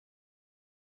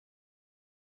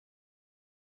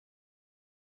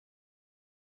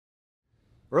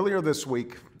Earlier this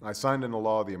week, I signed into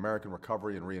law the American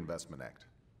Recovery and Reinvestment Act,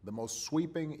 the most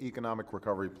sweeping economic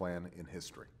recovery plan in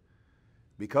history.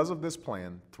 Because of this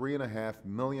plan, 3.5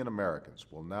 million Americans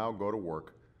will now go to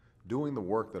work doing the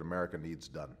work that America needs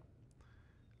done.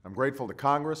 I'm grateful to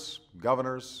Congress,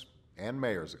 governors, and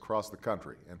mayors across the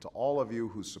country, and to all of you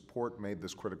whose support made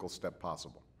this critical step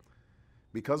possible.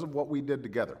 Because of what we did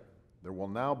together, there will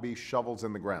now be shovels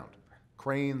in the ground,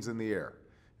 cranes in the air,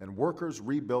 and workers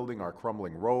rebuilding our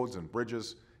crumbling roads and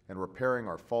bridges and repairing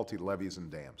our faulty levees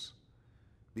and dams.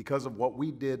 Because of what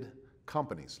we did,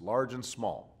 companies, large and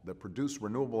small, that produce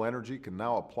renewable energy can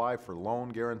now apply for loan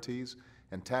guarantees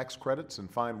and tax credits and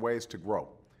find ways to grow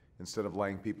instead of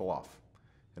laying people off.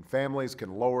 And families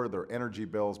can lower their energy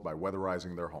bills by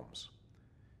weatherizing their homes.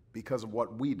 Because of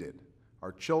what we did,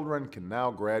 our children can now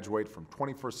graduate from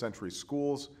 21st century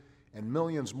schools, and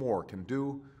millions more can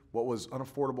do what was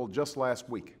unaffordable just last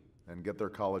week and get their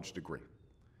college degree.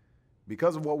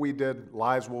 Because of what we did,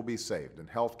 lives will be saved and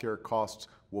healthcare costs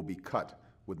will be cut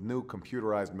with new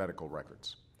computerized medical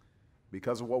records.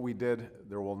 Because of what we did,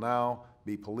 there will now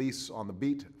be police on the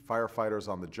beat, firefighters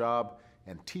on the job,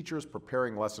 and teachers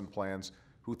preparing lesson plans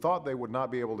who thought they would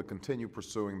not be able to continue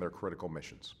pursuing their critical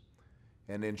missions.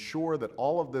 And ensure that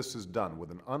all of this is done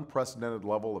with an unprecedented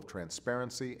level of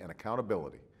transparency and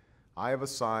accountability, I have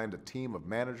assigned a team of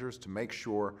managers to make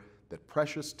sure that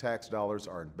precious tax dollars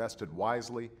are invested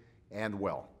wisely and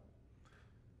well.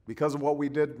 Because of what we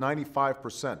did,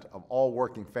 95% of all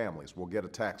working families will get a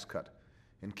tax cut,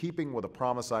 in keeping with a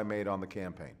promise I made on the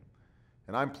campaign.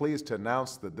 And I'm pleased to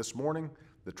announce that this morning,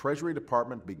 the Treasury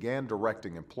Department began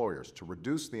directing employers to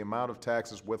reduce the amount of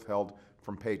taxes withheld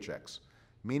from paychecks,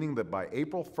 meaning that by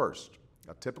April 1st,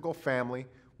 a typical family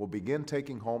will begin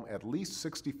taking home at least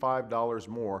 $65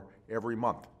 more every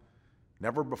month.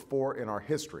 Never before in our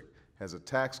history has a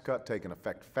tax cut taken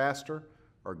effect faster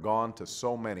or gone to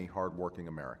so many hardworking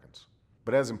Americans.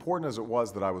 But as important as it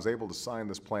was that I was able to sign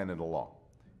this plan into law,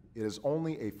 it is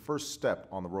only a first step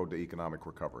on the road to economic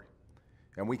recovery,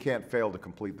 and we can't fail to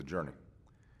complete the journey.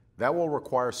 That will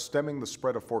require stemming the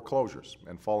spread of foreclosures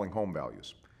and falling home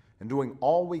values, and doing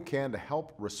all we can to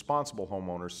help responsible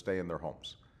homeowners stay in their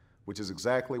homes, which is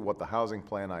exactly what the housing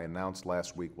plan I announced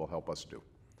last week will help us do.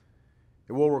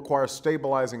 It will require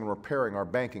stabilizing and repairing our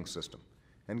banking system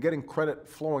and getting credit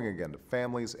flowing again to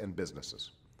families and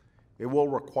businesses. It will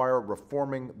require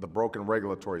reforming the broken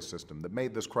regulatory system that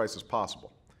made this crisis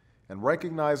possible and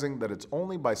recognizing that it's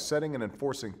only by setting and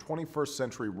enforcing 21st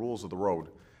century rules of the road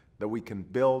that we can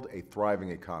build a thriving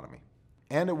economy.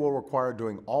 And it will require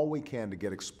doing all we can to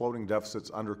get exploding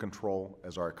deficits under control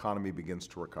as our economy begins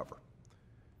to recover.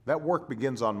 That work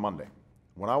begins on Monday,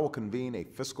 when I will convene a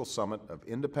fiscal summit of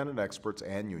independent experts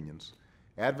and unions,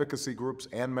 advocacy groups,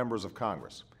 and members of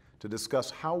Congress to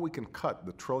discuss how we can cut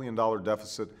the trillion-dollar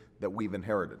deficit that we've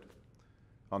inherited.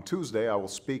 On Tuesday, I will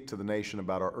speak to the nation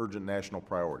about our urgent national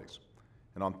priorities.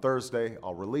 And on Thursday,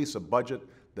 I'll release a budget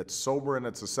that's sober in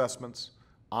its assessments,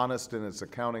 honest in its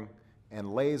accounting,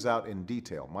 and lays out in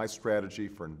detail my strategy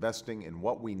for investing in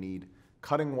what we need,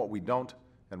 cutting what we don't,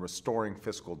 and restoring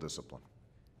fiscal discipline.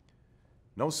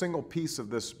 No single piece of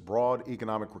this broad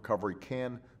economic recovery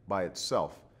can, by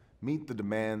itself, meet the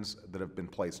demands that have been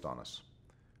placed on us.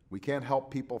 We can't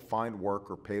help people find work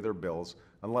or pay their bills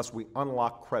unless we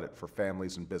unlock credit for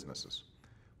families and businesses.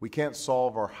 We can't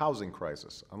solve our housing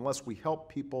crisis unless we help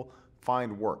people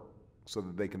find work so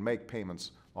that they can make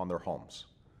payments on their homes.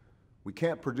 We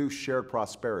can't produce shared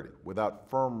prosperity without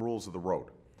firm rules of the road,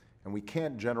 and we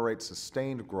can't generate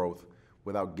sustained growth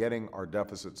without getting our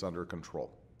deficits under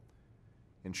control.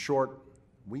 In short,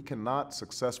 we cannot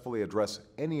successfully address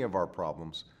any of our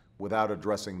problems without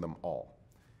addressing them all.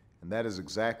 And that is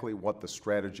exactly what the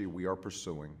strategy we are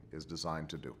pursuing is designed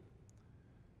to do.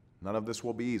 None of this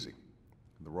will be easy.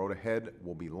 The road ahead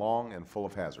will be long and full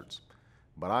of hazards.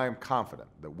 But I am confident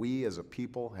that we as a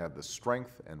people have the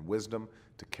strength and wisdom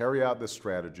to carry out this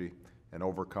strategy and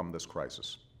overcome this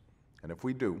crisis. And if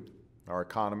we do, our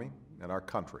economy and our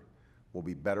country will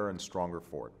be better and stronger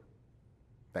for it.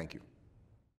 Thank you.